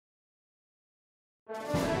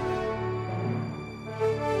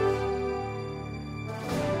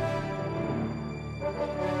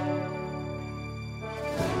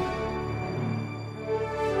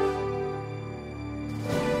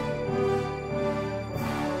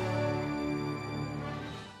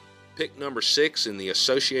Pick number 6 in the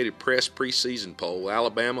Associated Press preseason poll,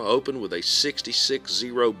 Alabama opened with a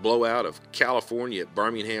 66-0 blowout of California at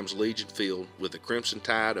Birmingham's Legion Field, with the Crimson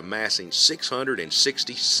Tide amassing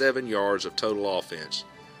 667 yards of total offense.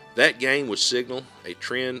 That game would signal a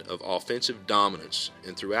trend of offensive dominance,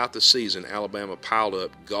 and throughout the season, Alabama piled up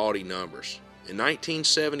gaudy numbers. In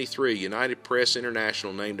 1973, United Press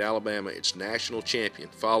International named Alabama its national champion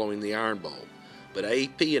following the Iron Bowl, but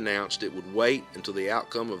AP announced it would wait until the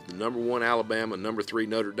outcome of the number 1 Alabama, number 3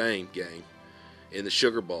 Notre Dame game in the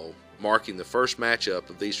Sugar Bowl, marking the first matchup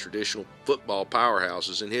of these traditional football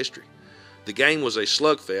powerhouses in history. The game was a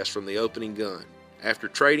slugfest from the opening gun. After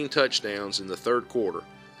trading touchdowns in the third quarter,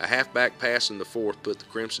 a halfback pass in the fourth put the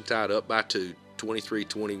Crimson Tide up by 2,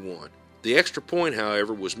 23-21. The extra point,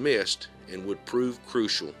 however, was missed and would prove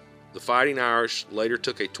crucial. The Fighting Irish later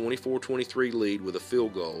took a 24-23 lead with a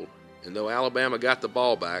field goal, and though Alabama got the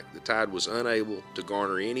ball back, the Tide was unable to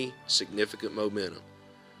garner any significant momentum.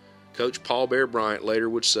 Coach Paul Bear Bryant later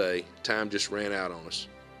would say, "Time just ran out on us."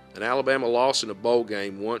 An Alabama loss in a bowl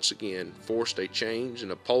game once again forced a change in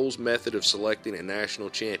a poll's method of selecting a national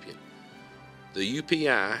champion. The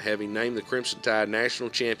UPI, having named the Crimson Tide national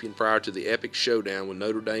champion prior to the epic showdown with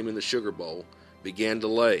Notre Dame in the Sugar Bowl, began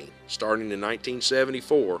delaying, starting in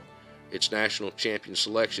 1974, its national champion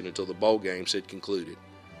selection until the bowl games had concluded.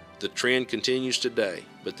 The trend continues today,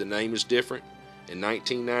 but the name is different. In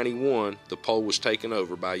 1991, the poll was taken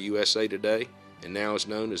over by USA Today and now is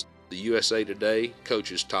known as the USA Today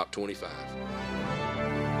Coaches Top 25.